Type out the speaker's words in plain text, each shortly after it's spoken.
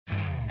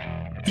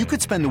You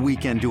could spend the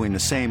weekend doing the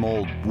same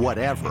old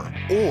whatever,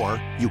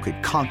 or you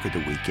could conquer the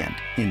weekend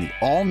in the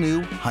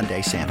all-new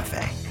Hyundai Santa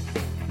Fe.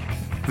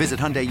 Visit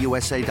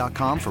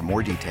HyundaiUSA.com for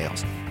more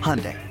details.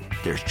 Hyundai,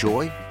 there's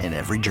joy in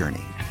every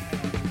journey.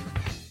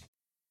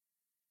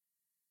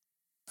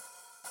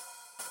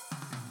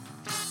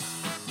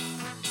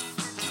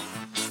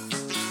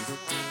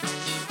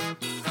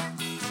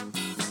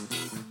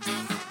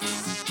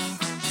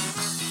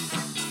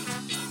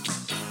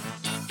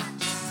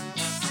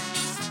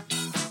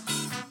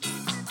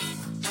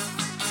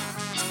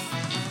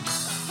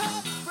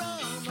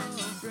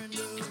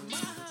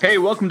 Hey,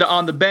 welcome to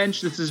On the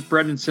Bench. This is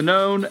Brendan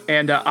Sonnone,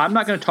 and I'm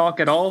not going to talk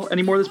at all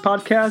anymore this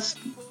podcast.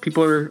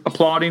 People are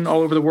applauding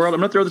all over the world. I'm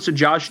going to throw this to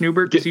Josh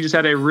Newbert because he just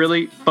had a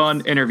really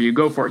fun interview.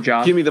 Go for it,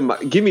 Josh. Give me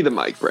the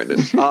mic,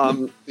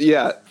 Brendan.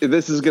 Yeah,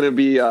 this is going to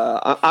be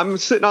I'm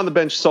sitting on the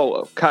bench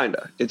solo, kind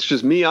of. It's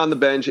just me on the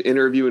bench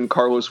interviewing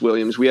Carlos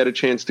Williams. We had a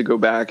chance to go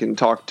back and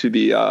talk to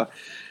the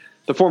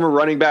former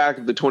running back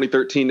of the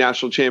 2013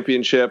 National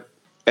Championship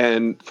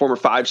and former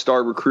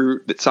 5-star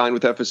recruit that signed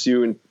with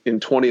FSU in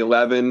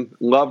 2011.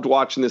 Loved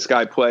watching this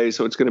guy play,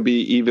 so it's going to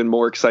be even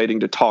more exciting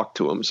to talk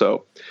to him.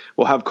 So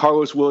we'll have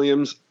Carlos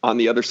Williams on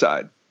the other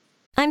side.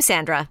 I'm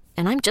Sandra,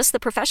 and I'm just the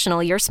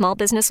professional your small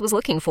business was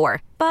looking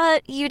for.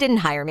 But you didn't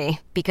hire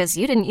me because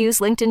you didn't use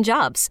LinkedIn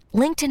Jobs.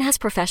 LinkedIn has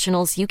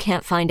professionals you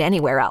can't find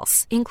anywhere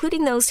else,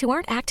 including those who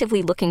aren't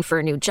actively looking for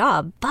a new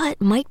job, but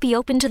might be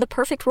open to the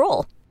perfect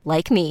role,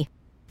 like me.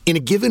 In a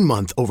given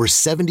month, over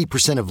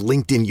 70% of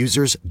LinkedIn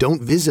users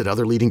don't visit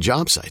other leading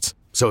job sites.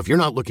 So if you're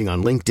not looking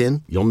on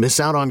LinkedIn, you'll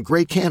miss out on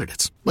great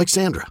candidates like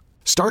Sandra.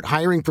 Start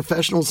hiring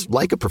professionals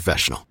like a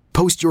professional.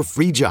 Post your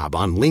free job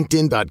on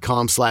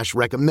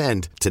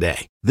linkedin.com/recommend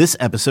today. This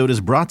episode is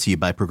brought to you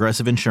by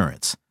Progressive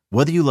Insurance.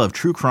 Whether you love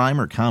true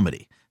crime or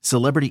comedy,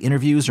 celebrity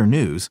interviews or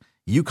news,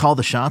 you call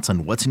the shots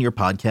on what's in your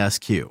podcast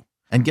queue.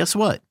 And guess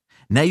what?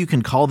 Now you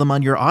can call them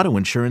on your auto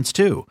insurance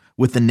too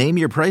with the Name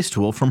Your Price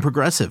tool from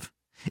Progressive.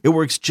 It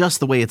works just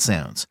the way it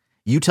sounds.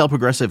 You tell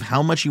Progressive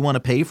how much you want to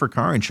pay for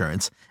car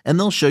insurance, and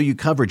they'll show you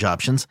coverage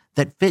options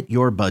that fit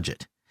your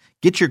budget.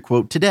 Get your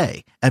quote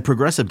today at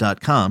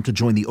Progressive.com to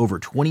join the over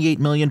 28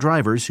 million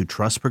drivers who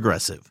trust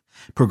Progressive.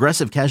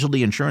 Progressive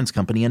Casualty Insurance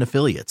Company and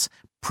Affiliates.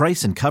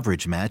 Price and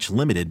coverage match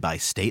limited by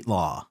state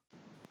law.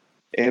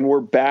 And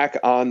we're back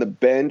on the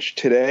bench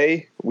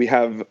today. We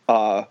have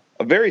a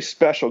very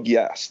special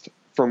guest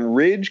from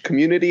Ridge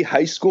Community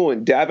High School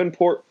in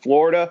Davenport,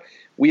 Florida.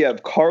 We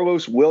have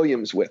Carlos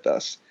Williams with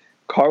us.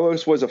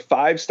 Carlos was a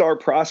 5-star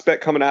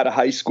prospect coming out of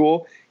high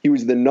school. He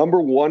was the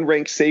number 1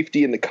 ranked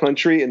safety in the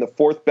country and the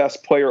 4th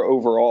best player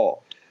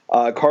overall.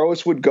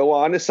 Carlos would go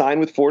on to sign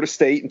with Florida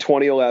State in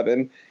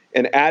 2011.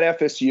 And at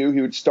FSU,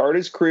 he would start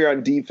his career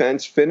on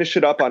defense, finish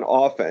it up on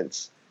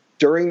offense.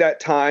 During that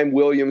time,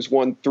 Williams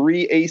won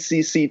 3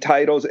 ACC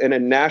titles and a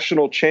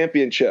national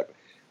championship.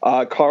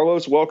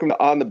 Carlos, welcome to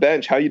On the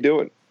Bench. How you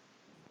doing?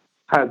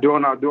 How you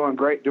doing? I'm doing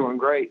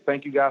great.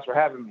 Thank you guys for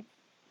having me.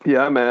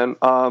 Yeah, man.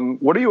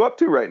 What are you up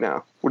to right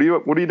now? What are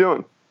you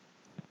doing?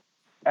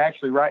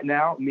 Actually, right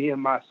now, me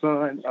and my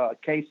son,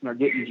 Kason, are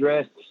getting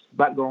dressed,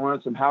 about to go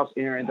run some house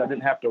errands. I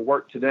didn't have to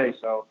work today,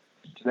 so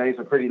today's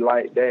a pretty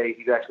light day.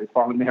 He's actually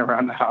following me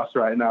around the house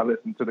right now,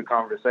 listening to the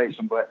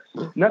conversation. But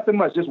nothing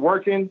much, just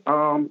working.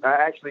 I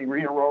actually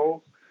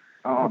re-enrolled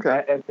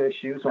at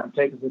FSU, so I'm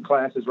taking some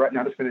classes right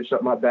now to finish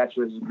up my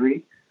bachelor's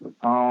degree.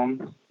 I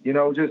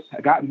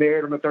got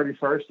married on the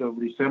 31st of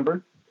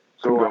December.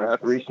 So I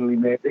recently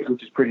married,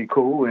 which is pretty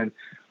cool, and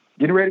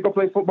getting ready to go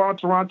play football in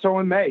Toronto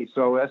in May.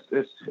 So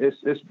it's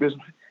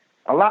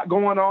a lot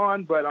going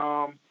on, but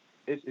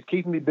it's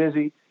keeping me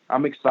busy.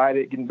 I'm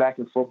excited getting back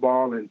in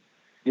football and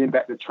getting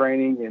back to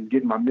training and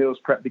getting my meals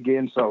prepped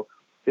again. So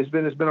it's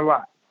been a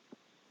lot.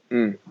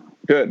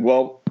 Good.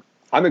 Well,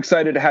 I'm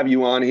excited to have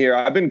you on here.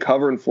 I've been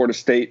covering Florida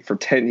State for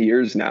 10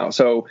 years now.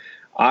 So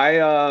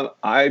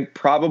I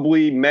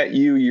probably met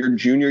you your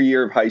junior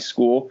year of high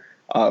school.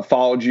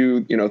 Followed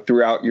you,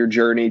 throughout your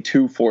journey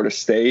to Florida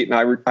State.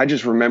 And I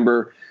just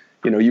remember,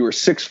 you were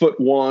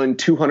 6'1",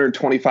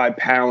 225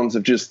 pounds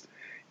of just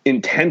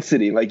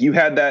intensity. Like you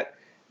had that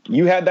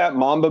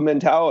Mamba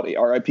mentality,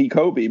 RIP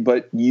Kobe,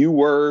 but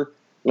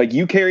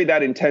you carried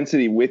that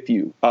intensity with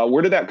you.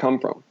 Where did that come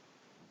from?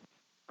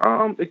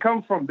 It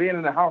comes from being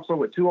in a household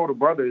with 2 older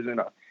brothers and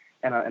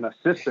a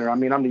sister. I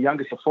mean, I'm the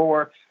youngest of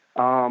 4.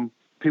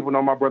 People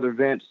know my brother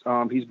Vince.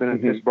 He's been in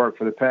Pittsburgh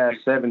for the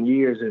past 7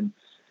 years, and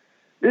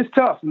it's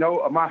tough.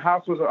 My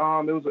house was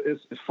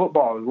it's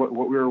football is what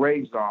we were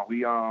raised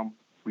on.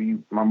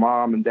 My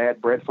mom and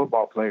dad bred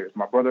football players.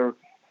 My brother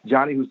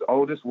Johnny, who's the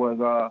oldest, was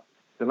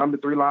the number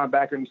 3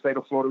 linebacker in the state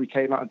of Florida. We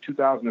came out in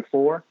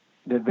 2004.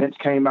 Then Vince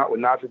came out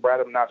with Nigel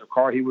Bradham and Nigel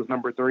Carr. He was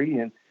number 3,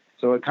 and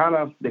so it kind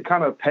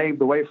of paved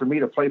the way for me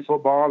to play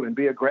football and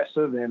be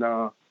aggressive and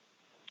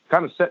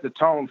kind of set the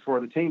tone for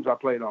the teams I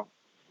played on.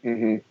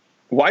 Mm-hmm.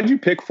 Why'd you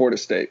pick Florida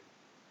State?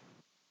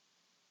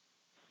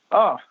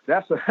 Oh,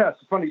 that's a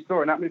funny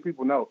story. Not many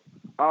people know.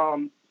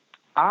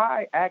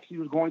 I actually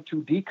was going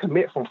to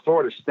decommit from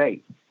Florida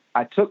State.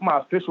 I took my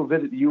official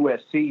visit to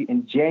USC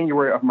in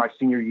January of my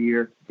senior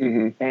year,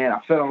 and I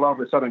fell in love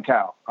with Southern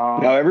Cal.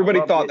 Now, everybody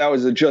thought that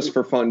was a just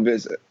for fun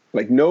visit.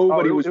 Like,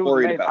 nobody was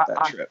worried about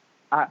that trip.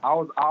 I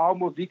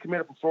almost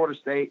decommitted from Florida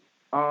State.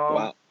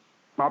 Wow.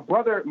 My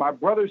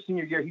brother's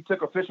senior year, he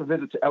took official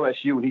visit to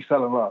LSU, and he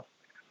fell in love.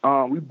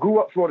 We grew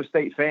up Florida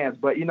State fans,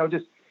 but,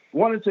 just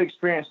wanted to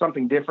experience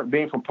something different.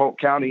 Being from Polk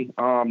County,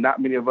 not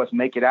many of us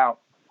make it out.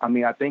 I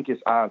mean, I think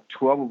it's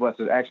 12 of us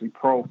are actually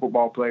pro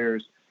football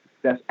players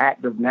that's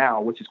active now,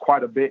 which is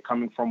quite a bit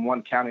coming from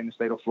one county in the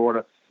state of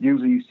Florida.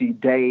 Usually you see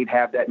Dade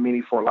have that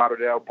many, Fort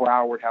Lauderdale,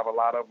 Broward have a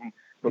lot of them,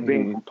 but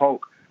being from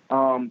Polk,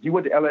 he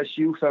went to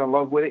LSU, fell in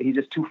love with it. He's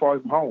just too far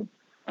from home.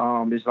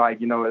 It's like,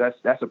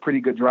 that's a pretty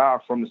good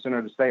drive from the center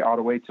of the state all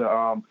the way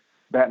to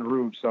Baton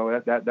Rouge.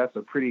 So that's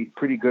a pretty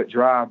good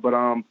drive. But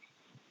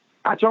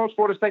I chose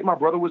Florida State. My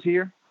brother was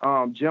here.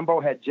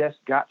 Jimbo had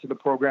just got to the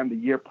program the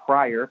year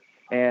prior,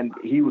 and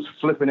he was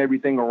flipping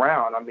everything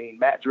around. I mean,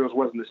 Matt Drills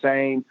wasn't the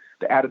same.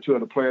 The attitude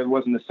of the players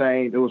wasn't the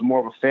same. It was more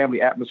of a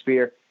family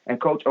atmosphere. And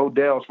Coach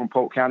Odell's from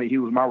Polk County. He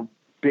was my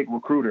big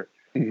recruiter.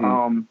 It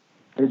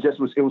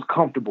was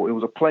comfortable. It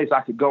was a place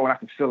I could go and I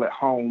could feel at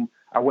home.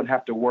 I wouldn't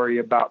have to worry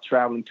about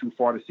traveling too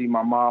far to see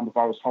my mom if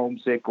I was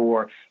homesick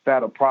or if I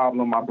had a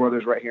problem. My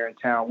brother's right here in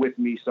town with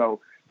me.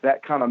 So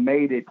that kind of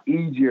made it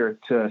easier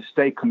to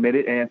stay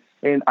committed.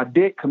 And I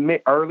did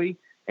commit early,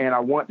 and I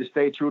wanted to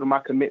stay true to my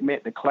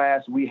commitment. The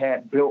class we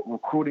had built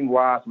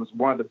recruiting-wise was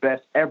one of the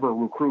best ever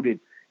recruited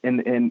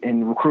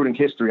in recruiting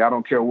history. I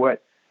don't care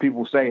what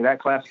people say. That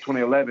class of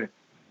 2011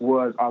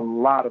 was a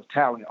lot of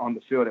talent on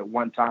the field at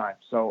one time.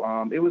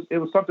 So it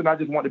was something I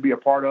just wanted to be a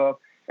part of.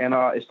 And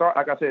it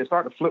started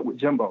to flip with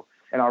Jimbo.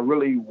 And I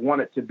really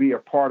wanted to be a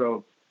part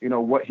of,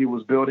 what he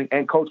was building.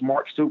 And Coach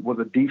Mark Stoops was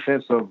a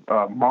defensive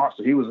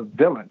monster. He was a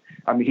villain.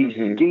 I mean, he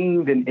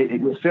schemed, and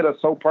it would fit us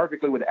so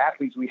perfectly with the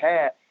athletes we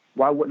had.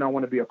 Why wouldn't I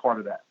want to be a part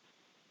of that?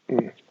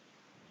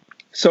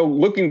 So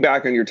looking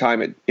back on your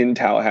time in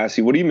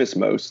Tallahassee, what do you miss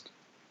most?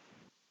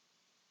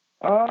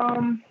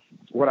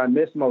 What I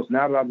miss most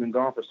now that I've been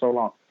gone for so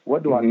long,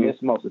 what do I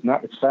miss most? It's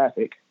not the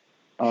traffic.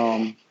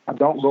 I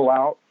don't go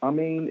out. I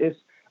mean,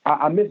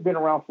 I miss being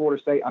around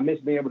Florida State. I miss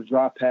being able to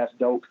drive past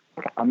Doak.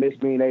 I miss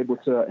being able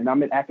to, and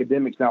I'm in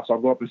academics now, so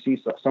I go up and see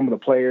some of the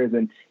players,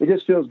 and it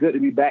just feels good to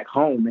be back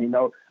home.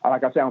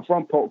 Like I said, I'm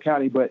from Polk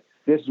County, but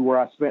this is where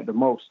I spent the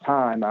most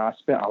time. I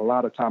spent a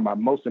lot of time. My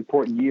most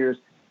important years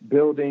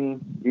building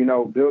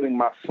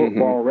my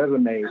football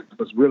resume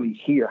was really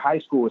here. High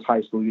school was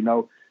high school,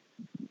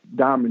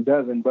 dime a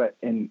dozen, but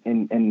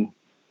in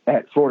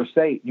at Florida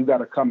State, you got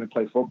to come and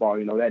play football.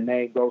 That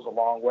name goes a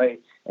long way,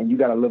 and you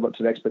got to live up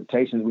to the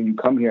expectations when you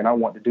come here, and I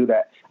want to do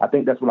that. I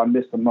think that's what I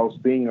miss the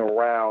most, being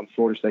around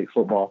Florida State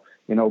football.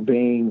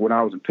 Being when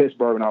I was in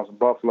Pittsburgh, when I was in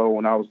Buffalo,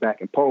 when I was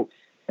back in Polk,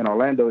 and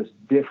Orlando is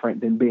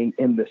different than being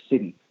in the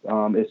city.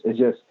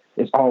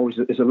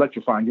 It's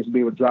electrifying just to be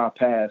able to drive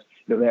past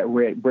that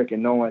red brick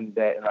and knowing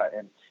that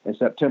in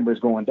September is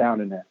going down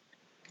in there.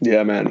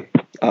 Yeah, man.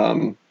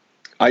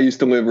 I used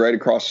to live right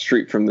across the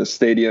street from the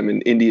stadium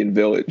in Indian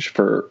Village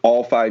for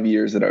all 5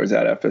 years that I was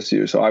at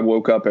FSU. So I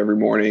woke up every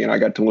morning and I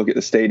got to look at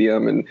the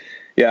stadium, and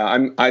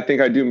I think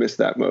I do miss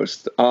that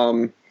most.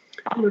 I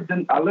lived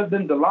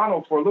in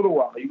Delano for a little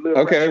while. You lived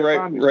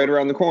right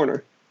around the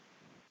corner.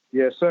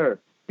 Yes, sir.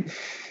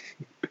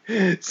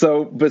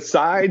 So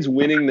besides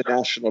winning the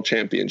national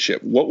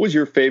championship, what was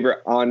your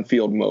favorite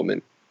on-field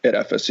moment at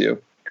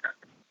FSU?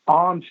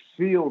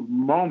 On-field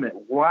moment.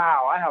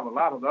 Wow, I have a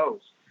lot of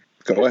those.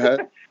 Go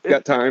ahead.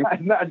 Got time.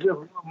 Not just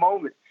one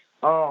moment.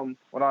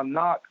 When I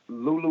knocked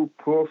Lulu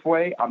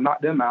Purfway, I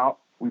knocked them out.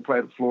 We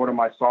played at Florida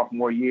my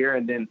sophomore year,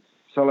 and then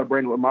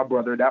celebrating with my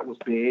brother. That was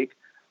big.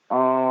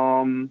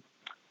 Scoring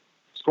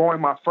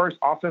my first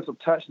offensive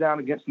touchdown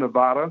against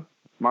Nevada.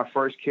 My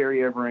first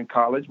carry ever in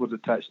college was a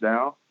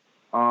touchdown.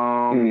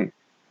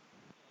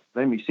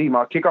 Let me see.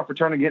 My kickoff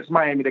return against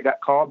Miami that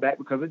got called back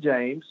because of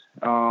James.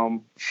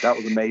 That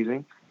was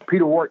amazing.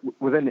 Peter Ward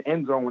was in the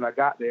end zone when I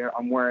got there.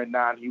 I'm wearing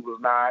 9. He was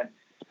 9.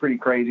 It's pretty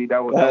crazy.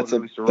 That was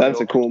really surreal. That's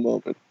a cool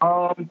moment.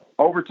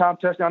 Overtime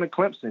touchdown in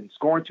Clemson.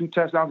 Scoring 2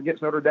 touchdowns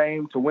against Notre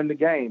Dame to win the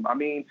game. I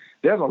mean,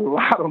 there's a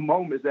lot of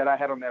moments that I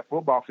had on that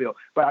football field.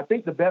 But I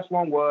think the best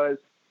one was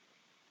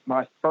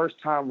my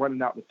first time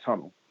running out the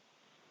tunnel.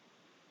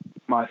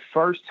 My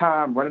first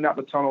time running out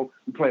the tunnel,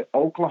 we played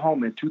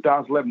Oklahoma in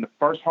 2011, the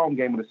first home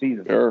game of the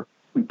season. Sure.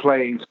 We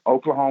played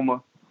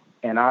Oklahoma,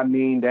 and I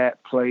mean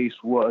that place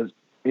was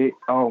it.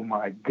 Oh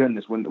my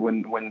goodness! When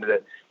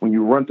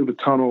you run through the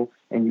tunnel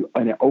and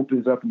it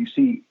opens up and you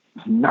see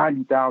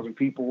 90,000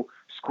 people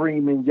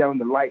screaming, yelling,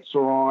 the lights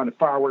are on, the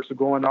fireworks are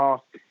going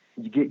off.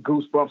 You get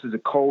goosebumps. There's a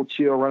cold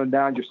chill running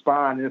down your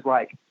spine, and it's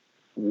like,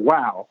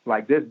 wow!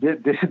 Like this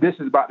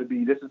is about to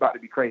be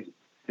crazy.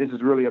 This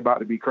is really about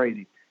to be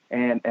crazy.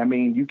 And I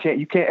mean, you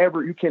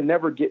can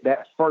never get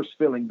that first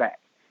feeling back.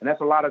 And that's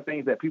a lot of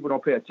things that people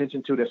don't pay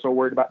attention to. They're so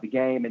worried about the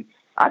game. And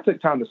I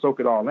took time to soak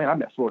it all in.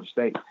 I'm at Florida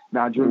State.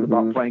 Now, I dreamed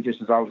about playing just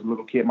since I was a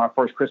little kid. My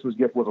first Christmas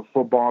gift was a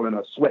football and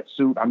a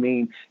sweatsuit. I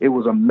mean, it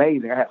was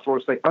amazing. I had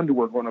Florida State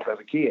underwear growing up as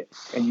a kid.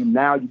 And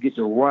now you get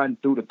to run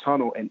through the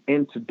tunnel and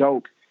into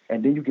Doak,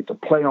 and then you get to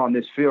play on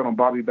this field on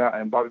Bobby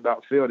Bowden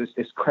Field.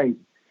 It's crazy.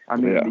 I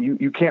mean,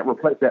 you can't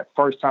replace that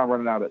first time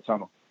running out of that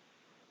tunnel.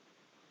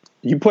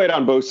 You played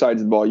on both sides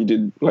of the ball. You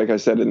did, like I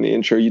said in the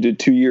intro, you did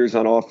 2 years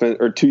on offense,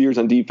 or 2 years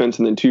on defense,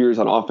 and then 2 years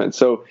on offense.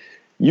 So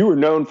you were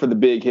known for the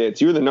big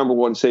hits. You were the number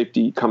one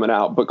safety coming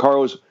out. But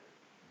Carlos,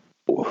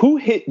 who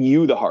hit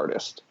you the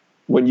hardest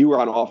when you were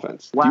on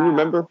offense? Wow. Do you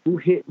remember? Who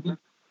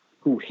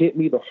hit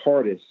me the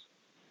hardest?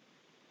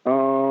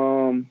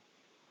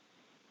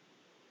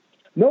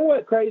 Know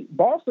what, Craig?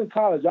 Boston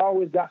College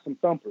always got some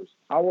thumpers.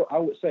 I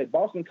would say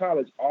Boston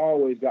College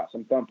always got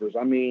some thumpers.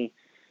 I mean,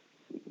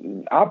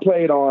 I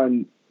played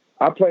on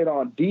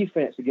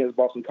defense against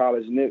Boston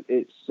College, and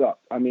it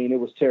sucked. I mean, it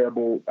was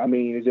terrible. I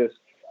mean, it's just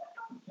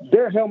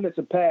their helmets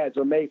and pads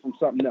are made from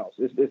something else.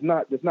 It's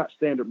not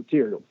standard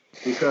material,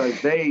 because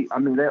they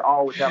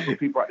always have some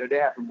people out there. They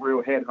have some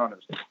real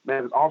headhunters.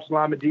 Man, it's offensive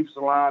linemen,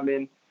 defensive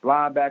linemen,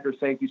 linebackers,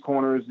 safeties,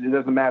 corners. It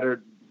doesn't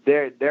matter.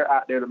 They're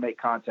out there to make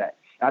contact.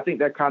 I think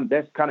that's kind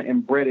of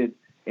embedded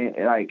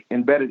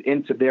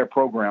into their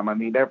program. I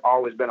mean, they've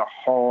always been a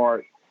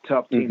hard,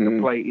 tough team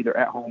to play either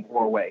at home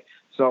or away.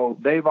 So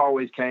they've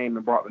always came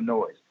and brought the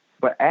noise.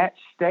 But at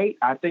State,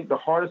 I think the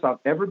hardest I've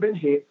ever been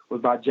hit was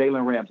by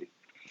Jalen Ramsey.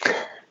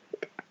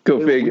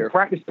 Go figure.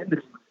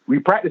 We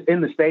practiced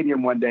in the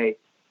stadium one day,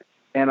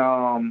 and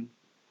I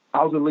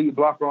was a lead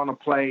blocker on a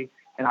play,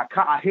 and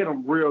I hit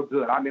him real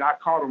good. I mean, I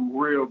caught him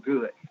real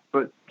good.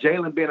 But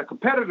Jalen, being a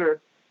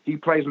competitor, he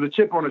plays with a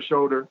chip on his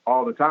shoulder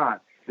all the time.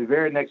 The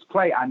very next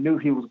play, I knew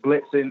he was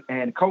blitzing,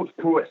 and Coach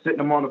Pruitt sitting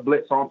him on the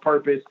blitz on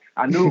purpose.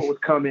 I knew it was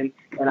coming,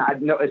 and I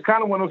know it's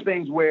kind of one of those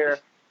things where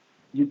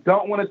you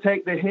don't want to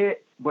take the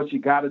hit, but you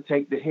got to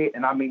take the hit.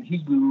 And I mean,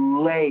 he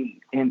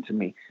laid into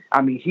me.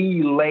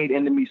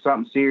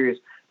 Something serious.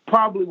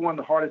 Probably one of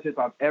the hardest hits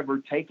I've ever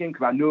taken,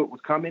 because I knew it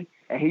was coming,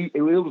 and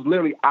it was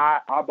literally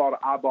eyeball to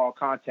eyeball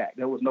contact.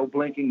 There was no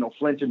blinking, no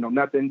flinching, no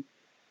nothing.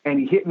 And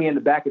he hit me in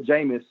the back of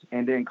Jameis,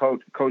 and then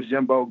Coach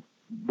Jimbo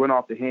went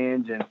off the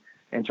hinge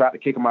and tried to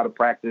kick him out of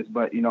practice.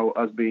 But,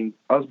 us being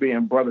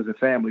brothers and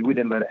family, we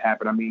didn't let it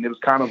happen. I mean, it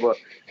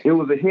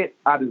was a hit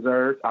I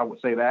deserved. I would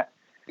say that.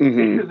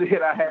 It was a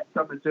hit I had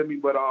coming to me,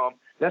 but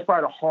that's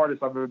probably the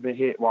hardest I've ever been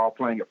hit while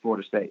playing at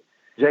Florida State.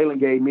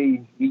 Jalen gave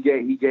me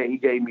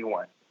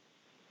one.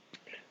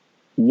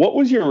 What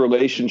was your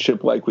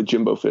relationship like with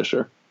Jimbo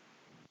Fisher?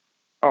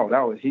 Oh,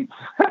 that was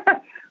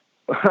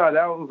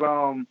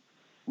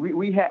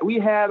we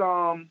had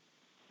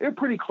a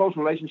pretty close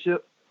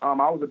relationship. I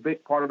was a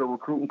big part of the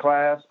recruiting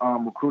class,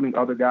 recruiting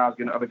other guys,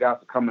 getting other guys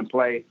to come and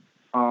play.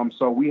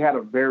 So we had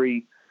a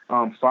very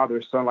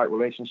father-son-like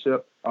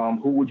relationship.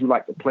 Who would you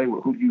like to play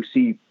with? Who do you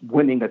see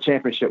winning a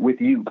championship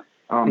with you?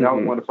 That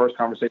was one of the first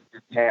conversations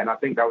we had, and I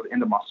think that was the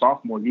end of my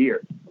sophomore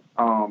year.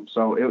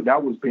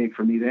 That was big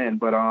for me then.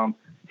 But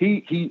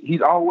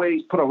he's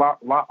always put a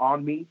lot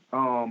on me.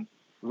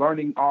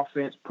 Learning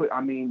offense,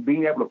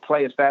 being able to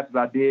play as fast as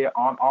I did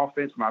on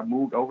offense when I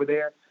moved over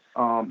there.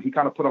 He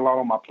kind of put a lot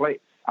on my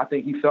plate. I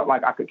think he felt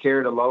like I could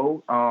carry the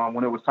load.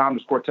 When it was time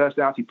to score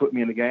touchdowns, he put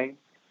me in the game.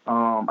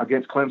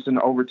 Against Clemson in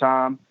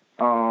overtime,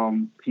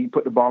 he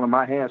put the ball in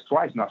my hands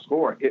twice and I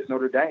scored against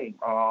Notre Dame.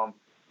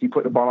 He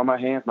put the ball in my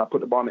hands and I put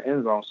the ball in the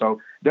end zone.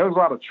 So there was a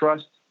lot of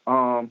trust, a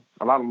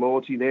lot of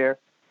loyalty there.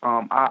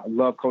 I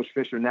love Coach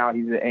Fisher now.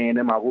 He's at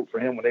A&M. I root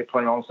for him when they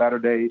play on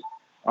Saturdays.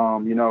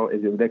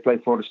 If they play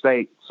Florida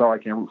State, sorry,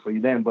 I can't root for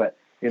you then. But,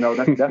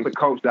 that's a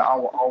coach that I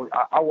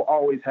will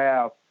always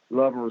have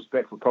love and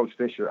respect for Coach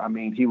Fisher. I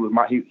mean, he was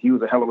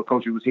a hell of a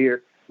coach. He was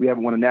here. We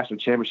haven't won a national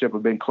championship or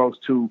been close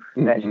to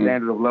that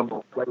standard of level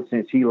of play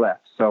since he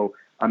left. So,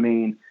 I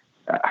mean,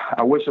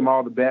 I wish him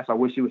all the best. I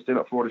wish he was still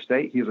at Florida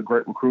State. He was a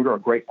great recruiter, a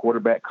great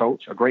quarterback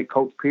coach, a great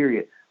coach,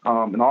 period.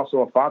 And also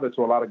a father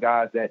to a lot of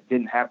guys that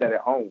didn't have that at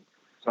home.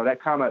 So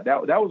that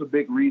was a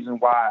big reason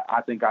why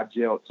I think I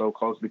gelled so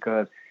close,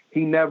 because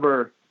he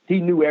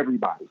knew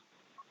everybody,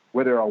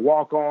 whether a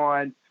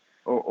walk-on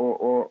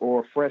or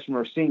a freshman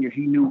or senior,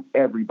 he knew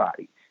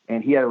everybody.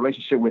 And he had a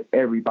relationship with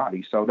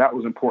everybody. So that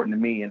was important to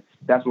me, and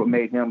that's what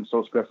made him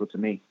so special to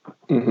me.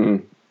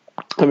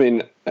 I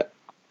mean,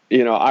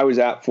 I was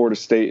at Florida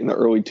State in the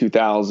early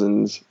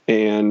 2000s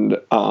and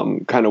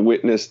kind of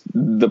witnessed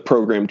the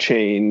program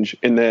change,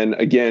 and then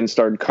again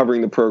started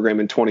covering the program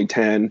in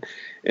 2010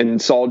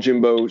 and saw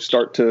Jimbo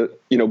start to,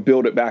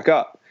 build it back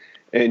up.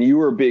 And you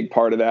were a big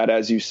part of that,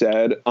 as you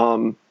said,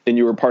 and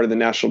you were part of the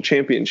national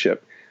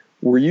championship.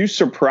 Were you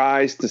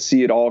surprised to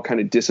see it all kind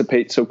of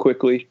dissipate so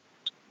quickly?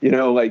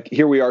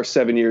 Here we are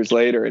 7 years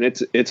later, and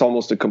it's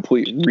almost a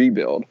complete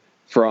rebuild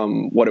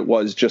from what it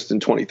was just in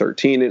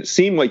 2013. And it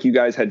seemed like you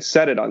guys had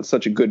set it on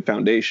such a good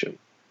foundation.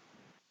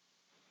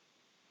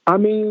 I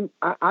mean,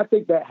 I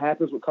think that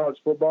happens with college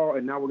football,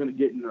 and now we're going to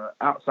get into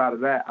outside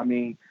of that. I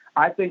mean,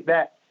 I think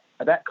that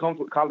comes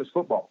with college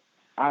football.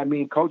 I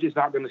mean, coaches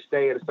not going to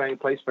stay at the same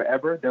place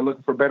forever. They're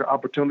looking for better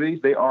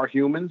opportunities. They are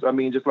humans. I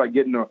mean, just like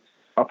getting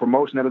a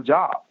promotion at a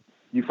job.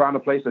 You find a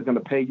place that's going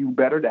to pay you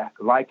better, that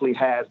likely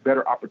has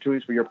better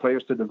opportunities for your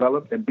players to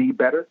develop and be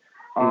better.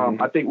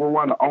 I think we're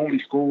one of the only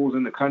schools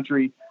in the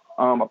country,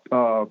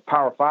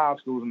 Power 5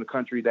 schools in the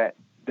country that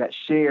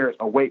shares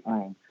a weight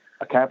room,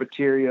 a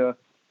cafeteria,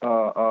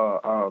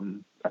 a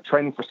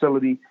training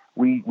facility.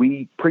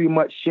 We pretty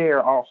much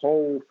share our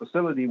whole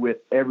facility with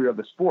every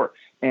other sport.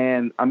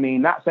 And I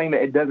mean, not saying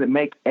that it doesn't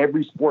make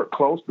every sport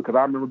close, because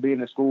I remember being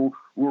in school,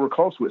 we were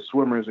close with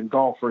swimmers and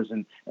golfers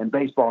and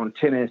baseball and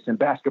tennis and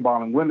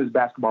basketball and women's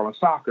basketball and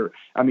soccer.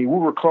 I mean, we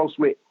were close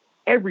with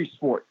every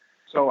sport.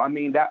 So, I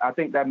mean, I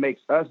think that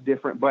makes us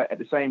different, but at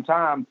the same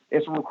time,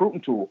 it's a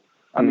recruiting tool.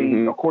 I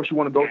mean, of course, you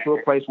want to go to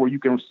a place where you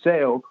can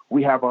sell.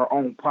 We have our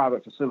own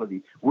private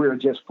facility. We're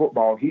just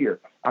football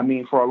here. I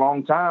mean, for a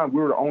long time, we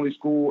were the only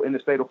school in the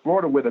state of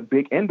Florida with a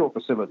big indoor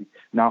facility.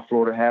 Now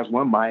Florida has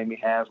one. Miami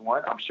has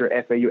one. I'm sure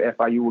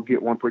FIU will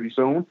get one pretty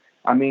soon.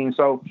 I mean,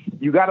 so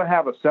you got to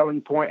have a selling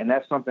point, and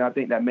that's something I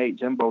think that made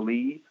Jimbo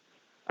leave.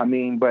 I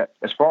mean, but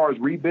as far as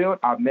rebuild,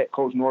 I've met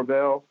Coach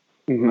Norvell.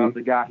 Loves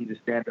the guy. He's a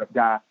stand-up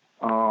guy.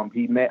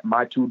 He met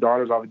my two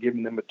daughters. I was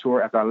giving them a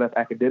tour after I left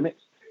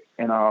academics.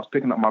 And I was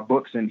picking up my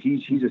books, and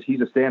he's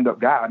a stand-up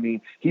guy. I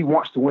mean, he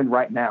wants to win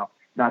right now.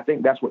 Now, I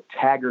think that's what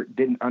Taggart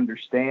didn't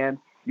understand.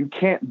 You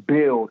can't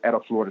build at a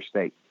Florida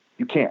State.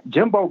 You can't.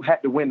 Jimbo had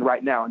to win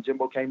right now, and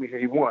Jimbo came in here.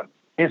 He won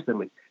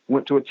instantly.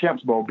 Went to a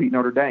Champs Bowl, beat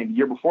Notre Dame. The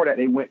year before that,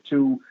 they went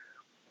to,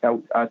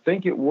 I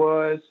think it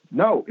was,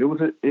 no.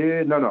 The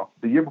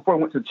year before,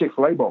 they went to the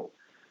Chick-fil-A Bowl.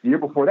 The year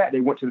before that, they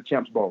went to the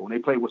Champs Bowl, and they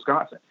played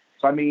Wisconsin.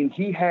 So, I mean,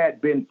 he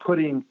had been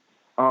putting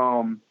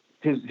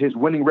his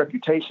winning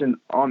reputation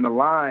on the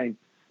line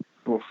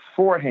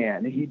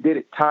beforehand. He did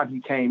it time he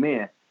came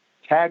in.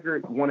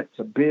 Taggart wanted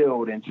to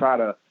build and try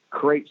to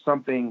create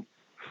something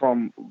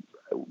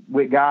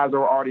with guys that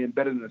are already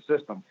embedded in the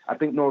system. I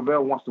think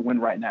Norvell wants to win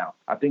right now.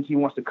 I think he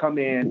wants to come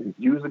in,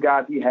 use the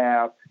guys he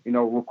have,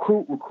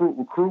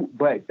 recruit,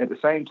 but at the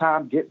same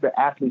time, get the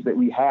athletes that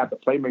we have, the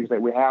playmakers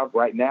that we have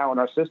right now in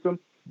our system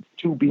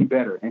to be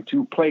better and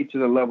to play to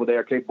the level they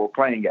are capable of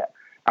playing at.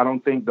 I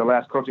don't think the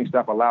last coaching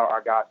staff allowed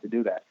our guys to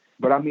do that.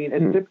 But, I mean,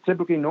 it's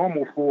typically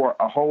normal for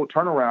a whole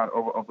turnaround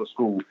of a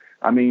school.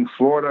 I mean,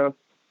 Florida,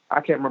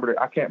 I can't remember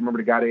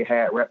the guy they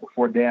had right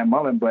before Dan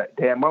Mullen, but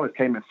Dan Mullen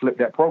came and flipped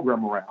that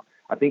program around.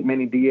 I think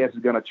Manny Diaz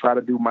is going to try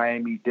to do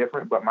Miami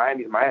different, but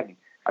Miami is Miami.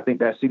 I think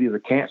that city is a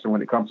cancer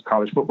when it comes to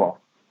college football.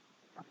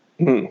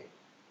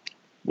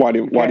 Why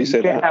do you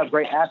say that? You can't have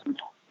great athletes.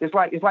 It's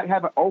like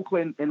having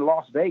Oakland in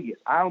Las Vegas.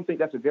 I don't think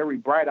that's a very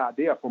bright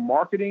idea for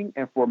marketing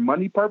and for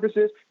money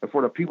purposes and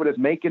for the people that's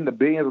making the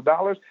billions of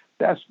dollars.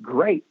 That's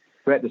great.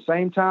 But at the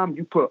same time,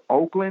 you put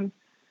Oakland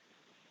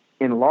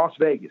in Las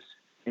Vegas,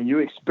 and you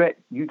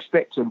expect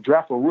to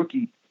draft a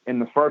rookie in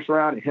the first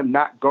round and him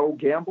not go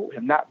gamble,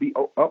 him not be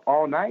up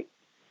all night.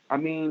 I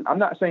mean, I'm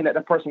not saying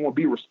that person won't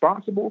be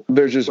responsible.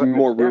 There's just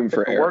more room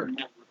for error.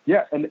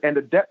 Yeah, and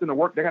the depth in the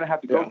work they're going to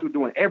have to go through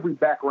doing every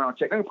background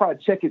check. They're going to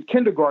probably check his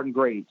kindergarten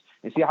grades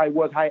and see how he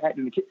acted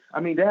in the kid. I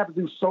mean, they have to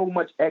do so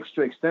much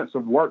extra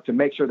extensive work to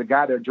make sure the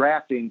guy they're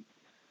drafting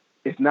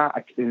is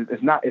not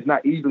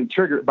easily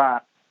triggered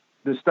by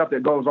the stuff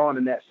that goes on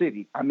in that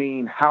city. I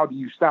mean, how do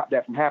you stop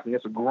that from happening?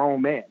 That's a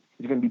grown man.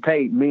 He's going to be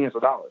paid millions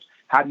of dollars.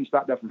 How do you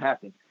stop that from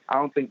happening? I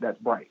don't think that's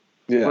bright.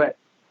 Yeah. But,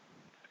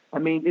 I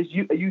mean,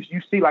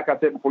 you see, like I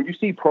said before, you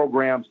see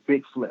programs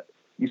big flip.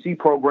 You see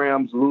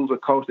programs lose a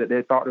coach that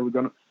they thought they were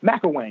going to.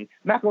 McElwain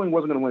wasn't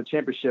going to win a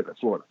championship at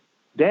Florida.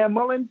 Dan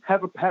Mullen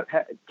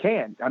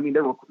can. I mean,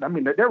 their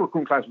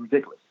recruiting class is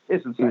ridiculous.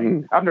 It's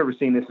insane. I've never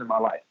seen this in my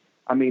life.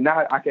 I mean,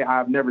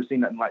 I've never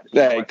seen nothing like this.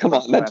 Hey, come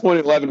on. That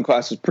 2011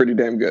 class was pretty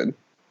damn good.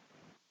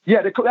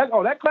 Yeah, that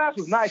class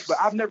was nice, but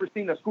I've never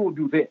seen a school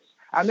do this.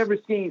 I've never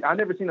seen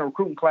a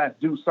recruiting class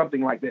do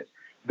something like this.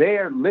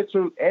 They're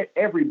literally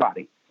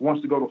everybody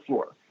wants to go to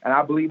Florida. And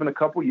I believe in a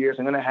couple of years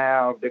they're gonna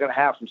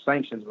have some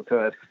sanctions,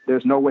 because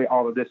there's no way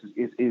all of this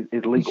is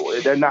legal.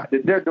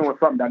 They're doing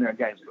something down there in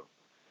Gainesville.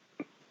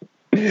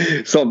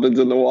 Something's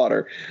in the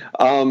water.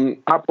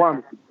 I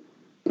promise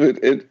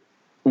you.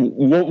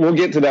 We'll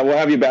get to that. We'll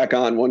have you back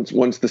on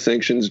once the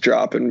sanctions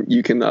drop, and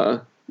you can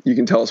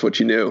tell us what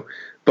you knew.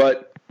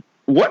 But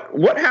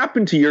what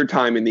happened to your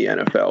time in the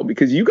NFL?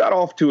 Because you got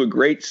off to a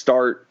great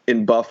start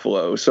in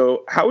Buffalo.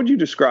 So how would you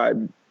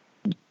describe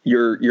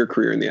your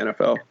career in the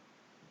NFL?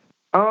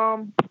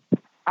 I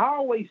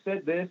always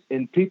said this,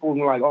 and people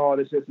were like, "Oh,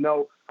 this is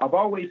no." I've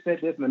always said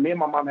this, and me and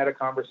my mom had a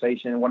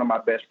conversation. One of my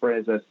best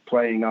friends that's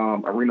playing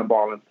arena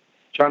ball and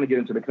trying to get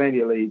into the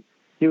Canadian League.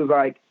 He was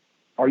like,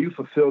 "Are you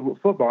fulfilled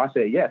with football?" I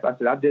said, "Yes." I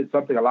said, "I did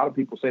something a lot of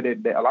people say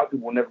that a lot of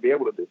people will never be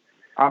able to do.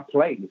 I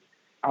played.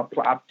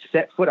 I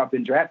set foot. I've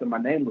been drafted. My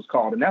name was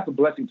called, and that's a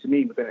blessing to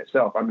me within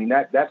itself. I mean,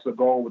 that's a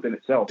goal within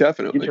itself.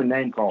 Definitely. Get your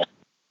name called.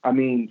 I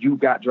mean, you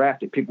got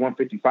drafted, pick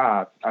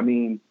 155. I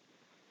mean,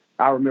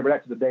 I remember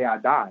that to the day I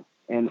died.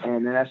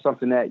 And that's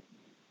something that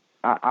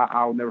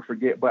I'll never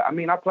forget. But, I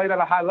mean, I played at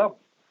a high level.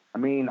 I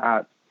mean,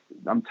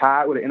 I'm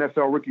tied with an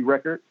NFL rookie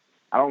record.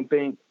 I don't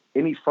think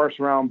any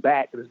first-round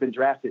back that has been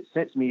drafted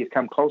since me has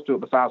come close to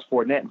it besides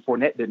Fournette, and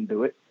Fournette didn't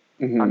do it.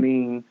 I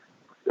mean,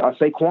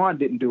 Saquon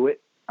didn't do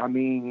it. I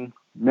mean,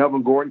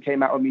 Melvin Gordon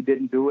came out with me,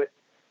 didn't do it.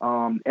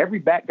 Every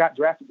back got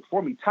drafted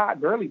before me.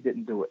 Todd Gurley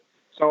didn't do it.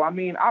 So, I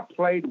mean, I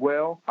played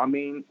well. I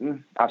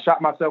mean, I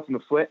shot myself in the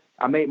foot.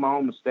 I made my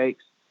own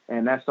mistakes,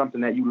 and that's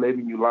something that you live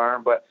and you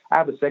learn. But I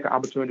have a second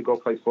opportunity to go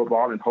play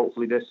football, and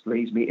hopefully this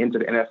leads me into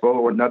the NFL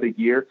or another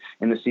year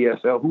in the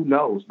CFL. Who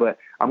knows? But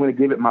I'm going to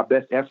give it my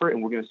best effort,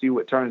 and we're going to see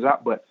what turns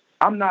out. But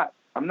I'm not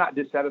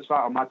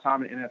dissatisfied with my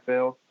time in the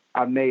NFL.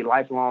 I've made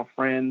lifelong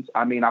friends.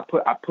 I mean, I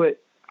put a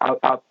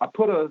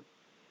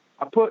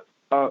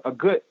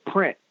good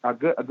print, a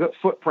good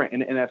footprint in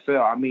the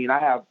NFL. I mean, I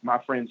have my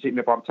friends hit me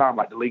up all the time,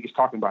 like the league is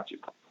talking about you.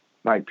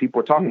 Like people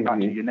are talking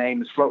about you. Your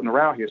name is floating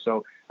around here.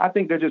 So I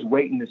think they're just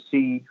waiting to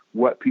see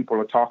what people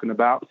are talking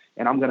about.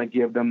 And I'm going to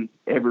give them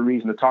every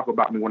reason to talk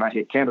about me when I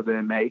hit Canada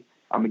in May.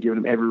 I'm going to give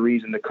them every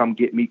reason to come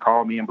get me,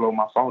 call me, and blow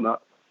my phone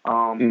up.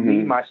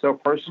 Me,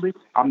 myself personally,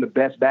 I'm the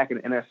best back in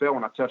the NFL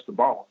when I touch the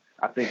ball.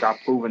 I think I've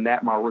proven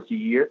that my rookie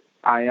year.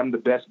 I am the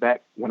best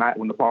back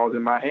when the ball is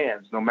in my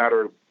hands, no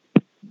matter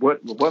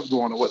what's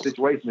going on, what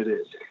situation it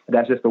is.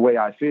 That's just the way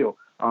I feel.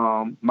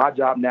 My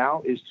job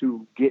now is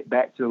to get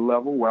back to the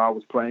level where I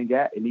was playing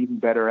at and even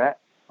better at.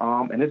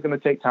 And it's going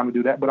to take time to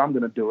do that, but I'm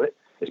going to do it.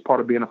 It's part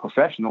of being a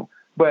professional.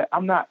 But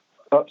I'm not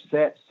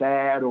upset,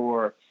 sad,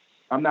 or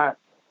I'm not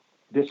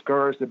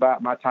discouraged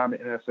about my time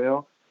in the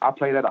NFL. I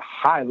played at a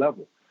high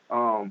level.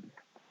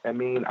 I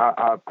mean,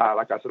 I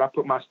like I said, I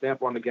put my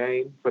stamp on the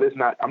game, but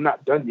I'm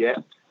not done yet.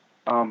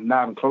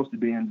 Not even close to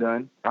being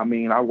done. I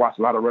mean, I watched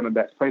a lot of running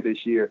backs play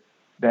this year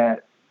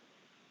that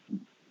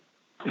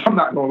I'm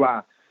not gonna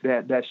lie,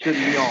 that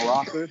shouldn't be on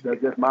rosters.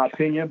 That's just my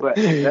opinion, but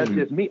that's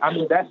just me. I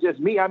mean, that's just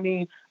me. I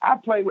mean, I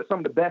played with some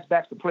of the best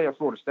backs to play at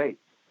Florida State.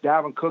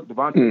 Dalvin Cook,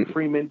 Devontae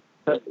Freeman.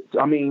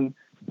 I mean,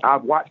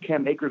 I've watched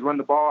Cam Akers run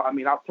the ball. I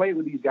mean, I played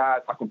with these guys.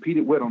 I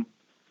competed with them.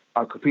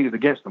 I competed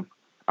against them.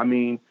 I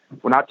mean,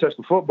 when I touched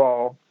the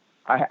football,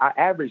 I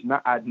averaged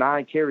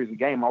 9 carries a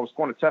game. I was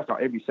scoring a touchdown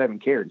every 7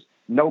 carries.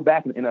 No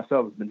back in the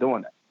NFL has been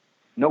doing that.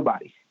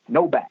 Nobody.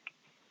 No back.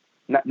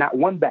 Not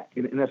one back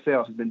in the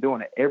NFL has been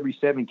doing it. Every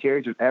 7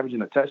 carries is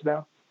averaging a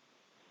touchdown.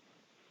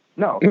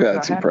 No. Yeah,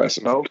 that's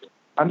impressive. So,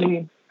 I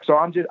mean,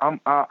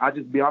 I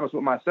just be honest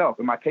with myself.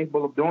 Am I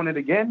capable of doing it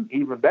again?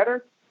 Even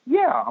better?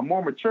 Yeah, I'm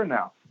more mature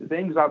now. The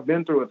things I've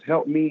been through have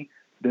helped me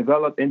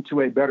develop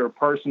into a better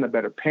person, a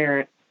better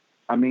parent.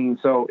 I mean,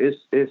 so it's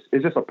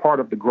just a part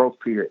of the growth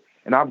period.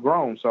 And I've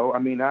grown. So, I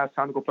mean, now it's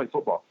time to go play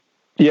football.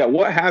 Yeah,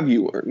 what have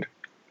you learned?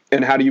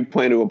 And how do you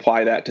plan to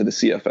apply that to the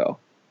CFL?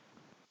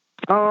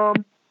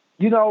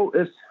 You know,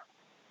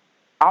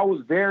 I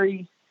was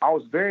very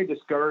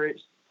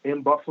discouraged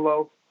in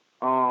Buffalo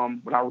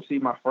when I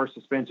received my first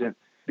suspension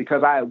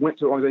because I went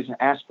to the organization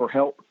and asked for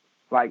help.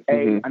 Like,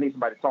 hey, I need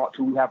somebody to talk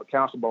to. We have a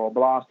counselor, blah,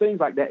 blah, blah,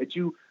 things like that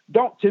you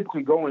don't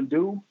typically go and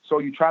do. So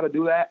you try to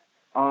do that.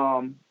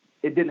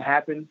 It didn't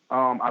happen.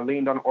 I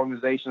leaned on the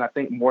organization, I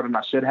think, more than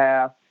I should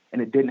have,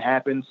 and it didn't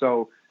happen.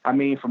 So, I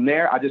mean, from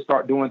there, I just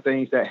start doing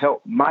things that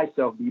help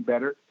myself be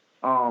better,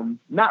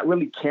 not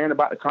really caring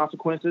about the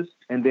consequences.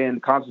 And then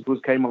the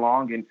consequences came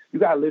along, and you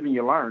got to live and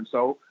you learn.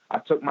 So I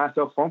took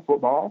myself from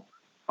football.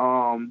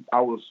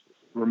 I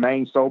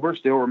remained sober,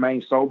 still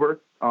remain sober.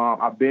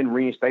 I've been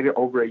reinstated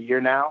over a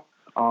year now.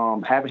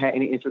 Haven't had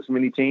any interest from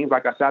any teams.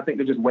 Like I said, I think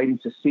they're just waiting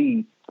to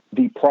see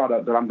the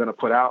product that I'm going to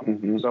put out.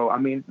 So, I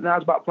mean, now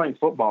it's about playing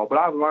football. But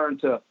I've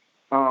learned to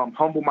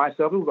humble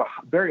myself. It was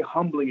a very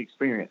humbling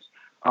experience.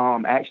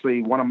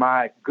 Actually, one of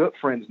my good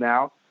friends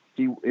now,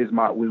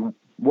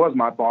 was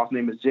my boss.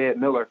 Name is Jed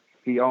Miller.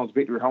 He owns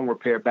Victory Home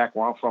Repair back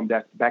where I'm from,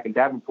 back in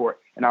Davenport.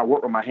 And I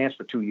worked with my hands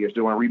for 2 years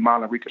doing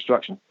remodel and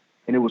reconstruction.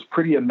 And it was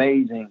pretty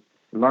amazing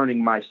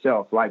learning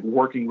myself, like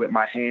working with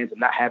my hands and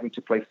not having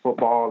to play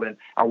football. And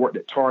I worked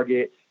at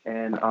Target.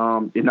 And,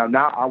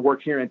 now I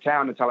work here in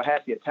town in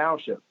Tallahassee at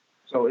Township.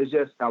 So it's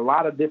just a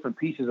lot of different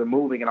pieces are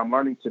moving, and I'm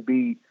learning to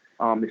be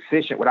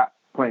efficient without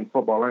playing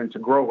football, learning to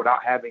grow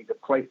without having to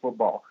play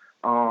football.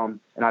 And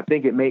I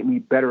think it made me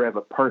better as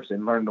a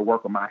person, learning to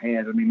work with my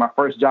hands. I mean, my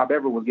first job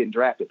ever was getting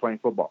drafted playing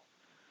football.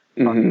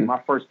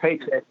 My first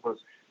paycheck was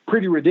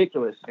pretty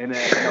ridiculous. And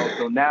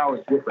so now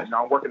it's different.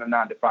 Now I'm working a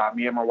 9 to 5.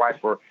 Me and my wife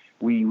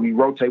we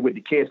rotate with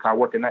the kids. I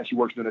work at night, she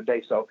works during the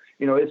day. So,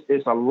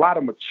 it's a lot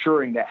of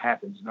maturing that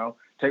happens,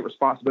 take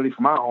responsibility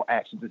for my own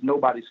actions. It's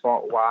nobody's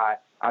fault why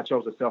I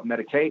chose to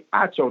self-medicate.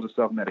 I chose to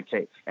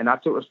self-medicate, and I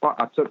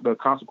took the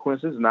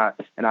consequences, and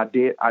I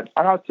did.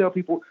 I tell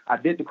people I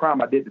did the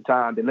crime, I did the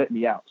time. They let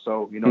me out.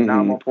 So now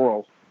I'm on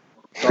parole.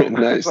 So,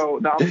 nice. So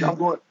now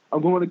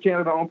I'm going to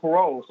Canada on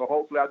parole. So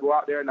hopefully I go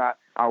out there and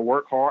I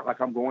work hard like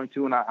I'm going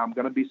to, and I'm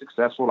going to be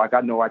successful like I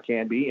know I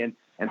can be, and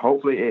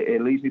hopefully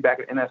it leads me back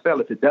to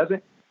NFL. If it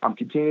doesn't, I'm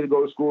continuing to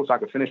go to school so I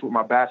can finish with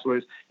my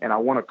bachelor's, and I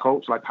want to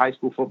coach like high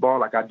school football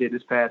like I did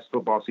this past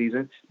football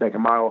season back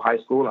in my old high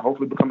school, and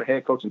hopefully become a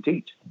head coach and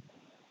teach.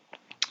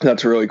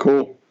 That's really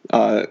cool.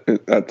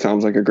 That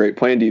sounds like a great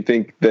plan. Do you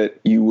think that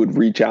you would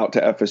reach out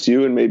to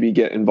FSU and maybe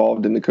get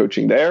involved in the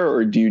coaching there,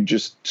 or do you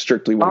just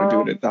strictly want to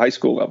do it at the high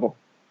school level?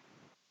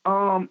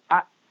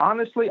 I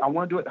honestly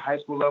want to do it at the high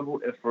school level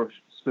for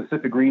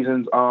specific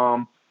reasons.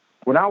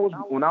 When I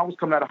was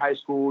coming out of high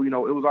school, it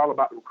was all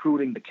about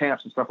recruiting, the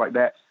camps and stuff like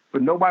that.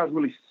 But nobody was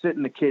really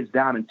sitting the kids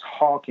down and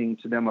talking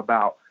to them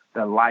about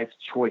their life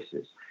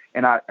choices.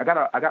 And I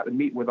got to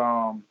meet with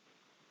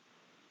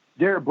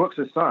Derek Brooks'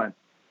 son.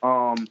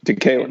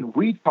 And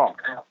we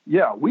talked.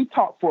 Yeah, we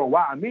talked for a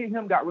while. Me and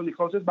him got really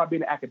close. It's about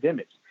being in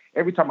academics.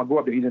 Every time I go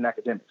up there, he's in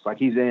academics. Like,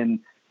 he's in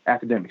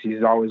academics.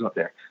 He's always up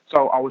there.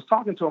 So I was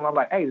talking to him. I'm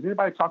like, hey, does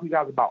anybody talk to you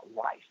guys about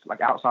life,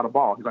 like outside of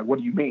ball? He's like, what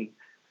do you mean?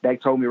 They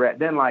told me right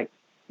then, like,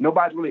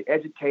 nobody's really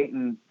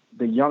educating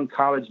the young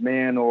college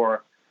man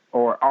or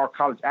our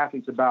college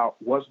athletes about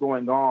what's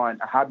going on,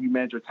 how do you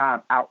manage your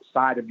time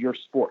outside of your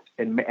sport,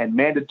 and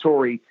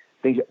mandatory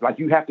things. Like,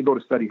 you have to go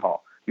to study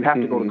hall. You have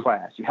to go to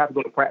class. You have to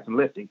go to practice and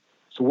lifting.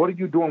 So what are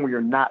you doing when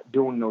you're not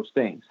doing those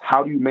things?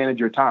 How do you manage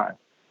your time?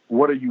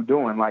 What are you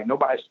doing? Like,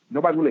 nobody's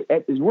really,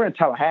 we're in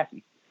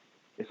Tallahassee.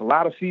 It's a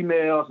lot of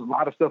females, a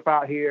lot of stuff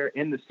out here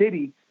in the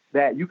city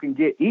that you can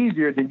get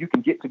easier than you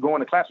can get to going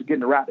to class or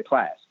getting to ride to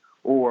class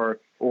or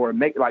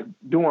make, like,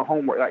 doing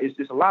homework. Like,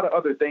 it's a lot of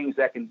other things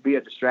that can be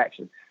a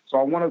distraction. So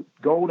I want to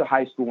go to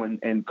high school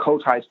and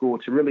coach high school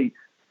to really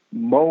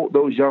mold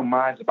those young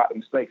minds about the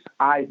mistakes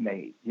I've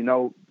made.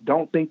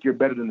 Don't think you're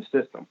better than the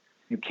system.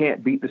 You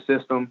can't beat the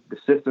system. The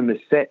system is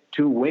set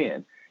to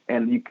win.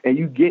 And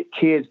you get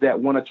kids that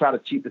want to try to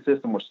cheat the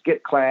system or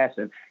skip class.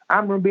 And I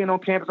remember being on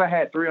campus, I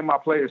had 3 of my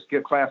players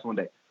skip class one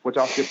day, which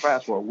I'll skip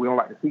class for. We don't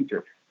like the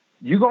teacher.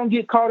 You're going to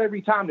get caught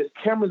every time. There's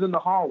cameras in the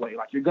hallway.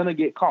 Like, you're going to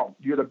get caught.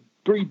 You're the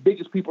 3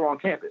 biggest people on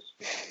campus.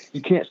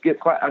 You can't skip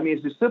class. I mean,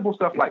 it's just simple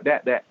stuff like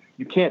that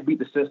you can't beat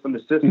the system. The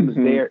system is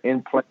there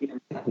in place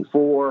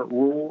for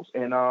rules.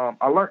 And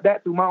I learned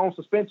that through my own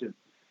suspension.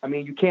 I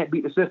mean, you can't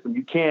beat the system.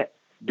 You can't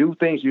do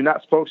things you're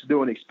not supposed to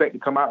do and expect to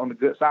come out on the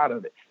good side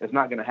of it. It's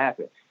not going to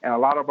happen. And a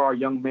lot of our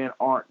young men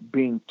aren't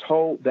being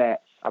told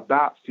that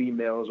about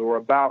females or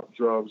about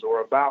drugs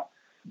or about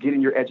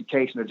getting your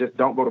education, or just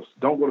don't go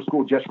to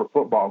school just for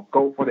football.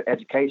 Go for the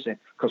education,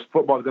 because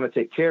football is going to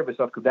take care of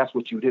itself, because that's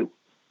what you do.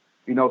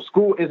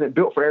 School isn't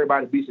built for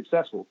everybody to be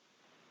successful.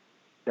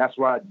 That's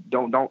why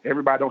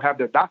everybody don't have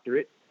their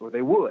doctorate, or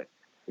they would.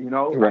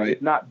 Right.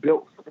 It's not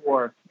built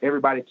for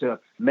everybody to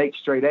make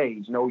straight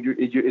A's.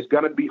 It's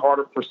going to be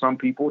harder for some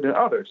people than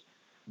others.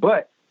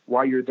 But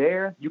while you're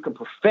there, you can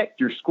perfect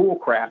your school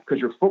craft, because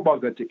your football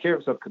is going to take care of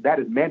itself, because that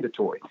is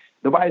mandatory.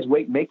 Nobody's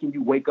making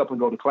you wake up and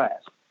go to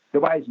class.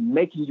 Nobody's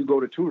making you go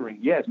to tutoring.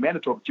 Yeah, it's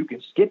mandatory, but you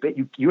can skip it.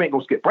 You ain't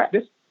going to skip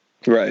practice.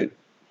 Right.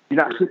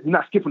 You're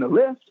not skipping the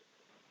lift.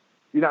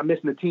 You're not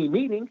missing the team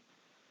meeting.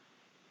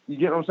 You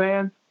get what I'm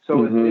saying?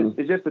 So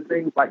it's just the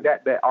things like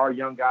that our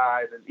young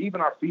guys and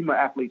even our female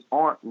athletes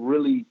aren't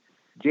really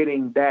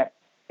getting that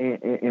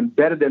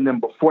embedded in them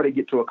before they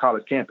get to a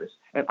college campus.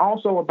 And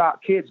also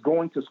about kids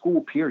going to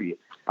school, period.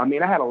 I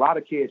mean, I had a lot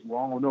of kids, I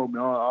don't know if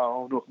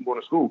I'm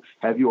going to school.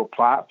 Have you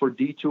applied for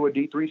D2 or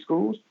D3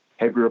 schools?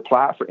 Have you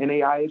applied for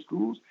NAIA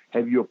schools?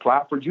 Have you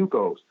applied for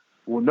JUCOs?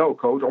 Well, no,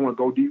 coach, I want to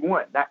go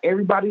D1. Not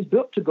everybody's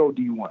built to go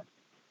D1.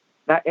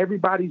 Not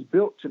everybody's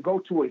built to go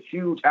to a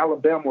huge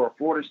Alabama or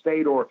Florida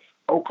State or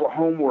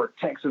Oklahoma or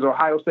Texas,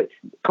 Ohio State.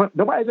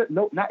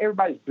 Not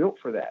everybody's built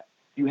for that.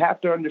 You have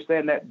to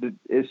understand that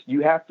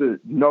you have to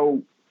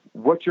know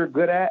what you're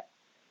good at,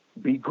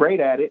 be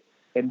great at it,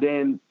 and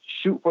then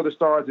shoot for the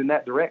stars in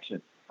that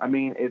direction. I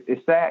mean,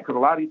 it's sad, because a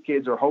lot of these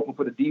kids are hoping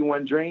for the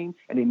D1 dream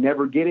and they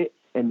never get it,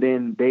 and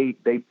then they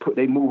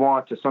move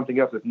on to something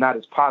else that's not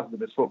as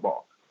positive as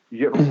football. You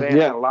get what I'm saying?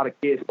 Yeah. A lot of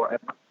kids,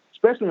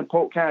 especially in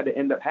Polk County, that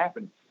end up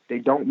happening. They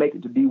don't make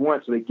it to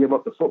D1, so they give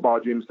up the football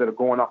dream instead of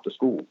going off to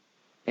school.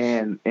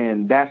 And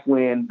that's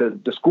when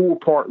the school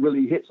part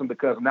really hits them,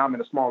 because now I'm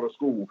in a smaller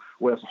school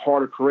where it's a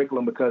harder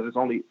curriculum, because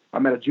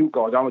I'm at a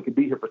JUCO. I only could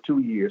be here for 2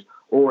 years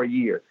or a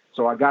year.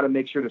 So I got to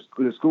make sure the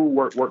school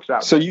works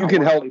out. So you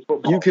can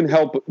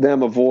help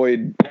them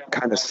avoid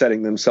kind of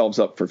setting themselves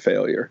up for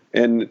failure.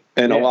 And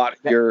a lot of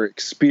your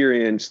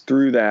experience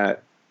through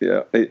that.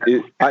 Yeah.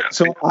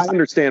 So I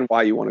understand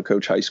why you want to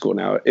coach high school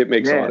now. It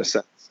makes a lot of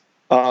sense.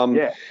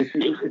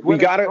 We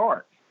got it.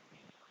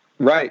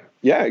 Right.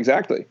 Yeah,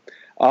 exactly.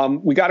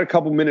 We got a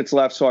couple minutes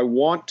left, so I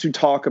want to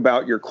talk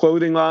about your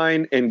clothing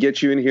line and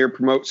get you in here,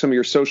 promote some of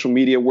your social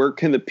media. Where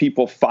can the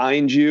people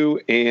find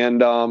you?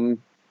 And,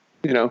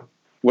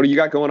 what do you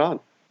got going on?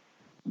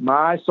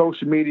 My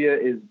social media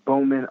is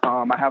booming.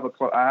 I have a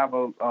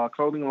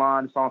clothing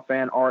line. It's on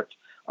Fan Art.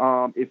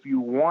 If you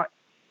want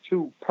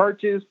to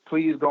purchase,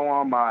 please go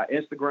on my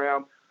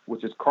Instagram,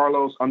 which is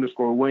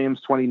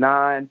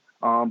Carlos_Williams29.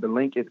 The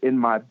link is in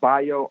my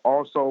bio.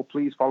 Also,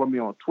 please follow me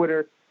on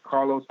Twitter,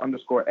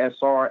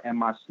 Carlos_SR, and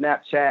my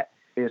Snapchat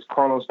is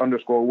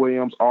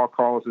Carlos_Williams. All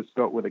Carlos is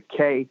spelled with a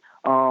K.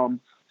 Fan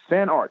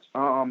Art.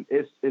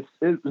 It's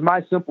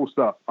my simple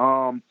stuff.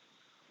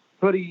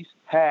 Hoodies,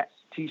 hats,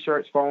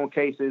 T-shirts, phone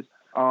cases.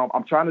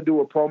 I'm trying to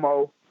do a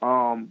promo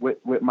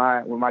with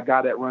my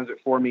guy that runs it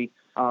for me.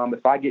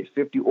 If I get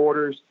 50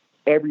 orders,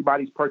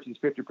 everybody's purchase is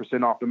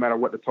 50% off, no matter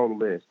what the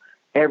total is.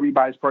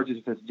 Everybody's purchase,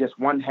 if it's just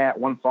one hat,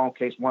 one phone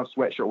case, one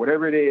sweatshirt,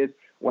 whatever it is,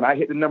 when I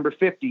hit the number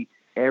 50,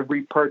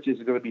 every purchase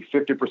is going to be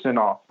 50%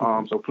 off.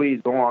 So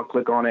please go on,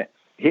 click on it.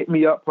 Hit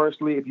me up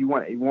personally if you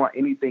want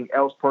anything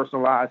else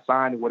personalized,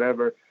 signed,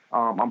 whatever.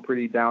 I'm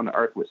pretty down to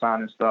earth with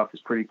signing stuff.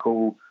 It's pretty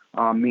cool,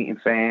 meeting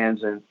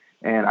fans.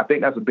 And I think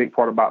that's a big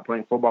part about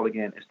playing football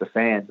again. It's the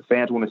fans. The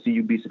fans want to see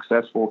you be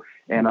successful.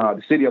 And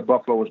the city of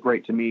Buffalo is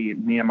great to me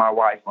and my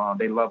wife.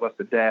 They love us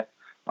to death.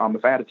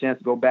 If I had a chance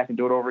to go back and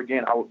do it over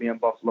again, I would be in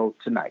Buffalo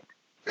tonight.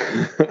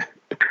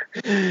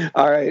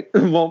 All right.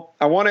 Well,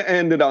 I want to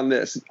end it on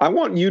this. I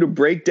want you to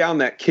break down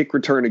that kick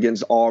return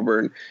against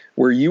Auburn,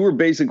 where you were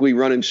basically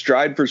running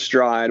stride for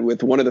stride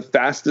with one of the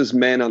fastest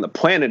men on the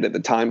planet at the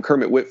time,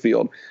 Kermit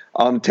Whitfield.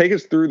 Take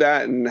us through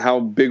that and how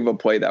big of a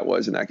play that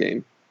was in that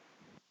game.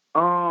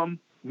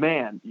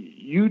 Man,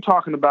 you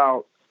talking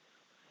about,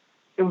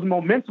 it was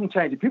momentum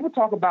changing. People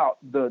talk about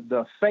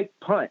the fake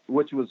punt,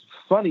 which was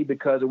funny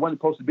because it wasn't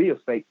supposed to be a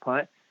fake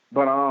punt.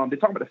 But they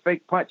talk about the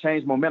fake punt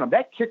changed momentum.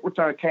 That kick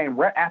return came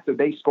right after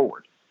they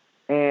scored.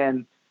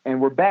 And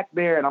we're back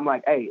there, and I'm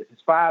like, hey, if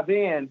it's 5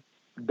 in,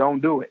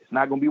 don't do it. It's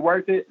not going to be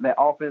worth it. Let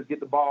offense get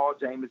the ball.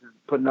 James is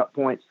putting up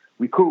points.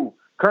 We cool.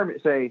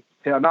 Kermit say,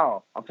 hell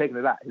no, I'm taking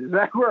it out. Is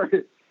that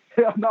word?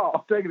 Hell no,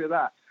 I'm taking it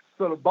out.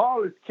 So the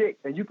ball is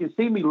kicked, and you can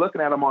see me looking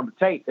at him on the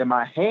tape, and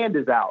my hand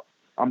is out.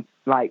 I'm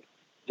like,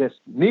 just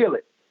kneel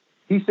it.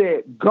 He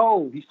said,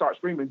 go. He starts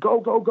screaming, go,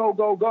 go, go,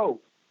 go, go.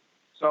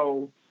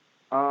 So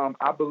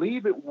I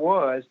believe it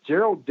was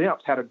Gerald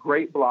Demps had a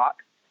great block.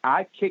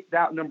 I kicked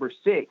out number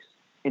 6,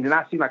 and then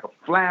I see like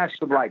a flash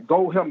of like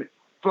gold helmet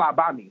fly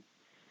by me.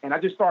 And I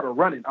just started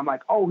running. I'm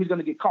like, oh, he's going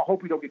to get caught.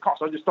 Hope he don't get caught.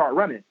 So I just started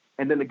running.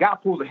 And then the guy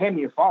pulls a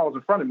hammy and falls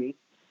in front of me.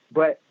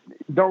 But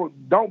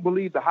don't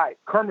believe the hype.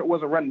 Kermit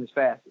wasn't running as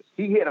fast.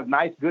 He hit a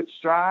nice, good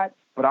stride,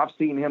 but I've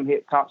seen him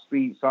hit top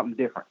speed, something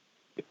different.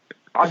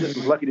 I just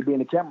was lucky to be in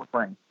the camera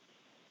frame.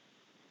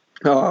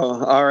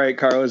 Oh, all right,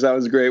 Carlos. That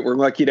was great. We're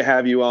lucky to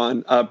have you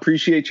on.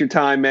 Appreciate your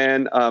time,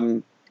 man.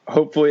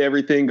 Hopefully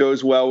everything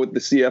goes well with the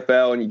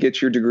CFL and you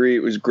get your degree.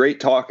 It was great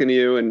talking to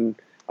you, and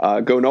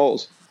go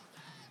Noles.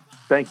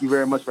 Thank you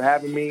very much for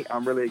having me.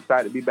 I'm really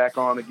excited to be back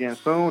on again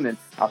soon, and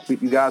I'll speak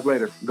to you guys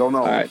later. Go Noles.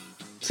 All right.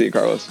 See you,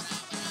 Carlos.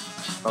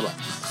 Bye-bye.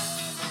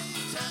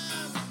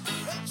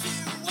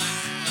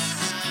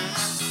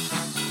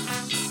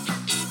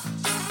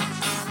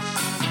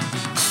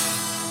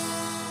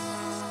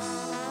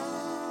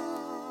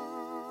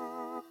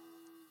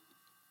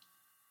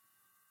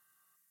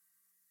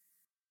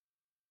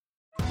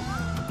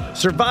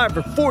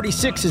 Survivor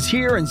 46 is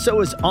here, and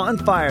so is On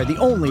Fire, the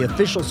only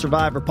official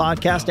Survivor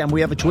podcast, and we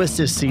have a twist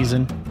this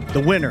season. The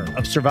winner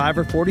of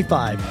Survivor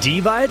 45, Dee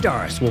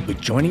Valladares, will be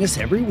joining us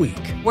every week.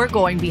 We're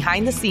going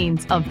behind the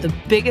scenes of the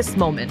biggest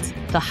moments,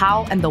 the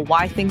how and the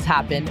why things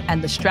happen,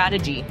 and the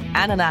strategy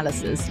and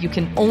analysis you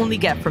can only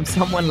get from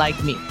someone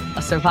like me,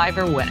 a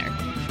Survivor winner.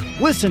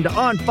 Listen to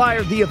On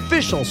Fire, the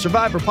official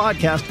Survivor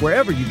podcast,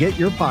 wherever you get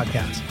your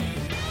podcasts.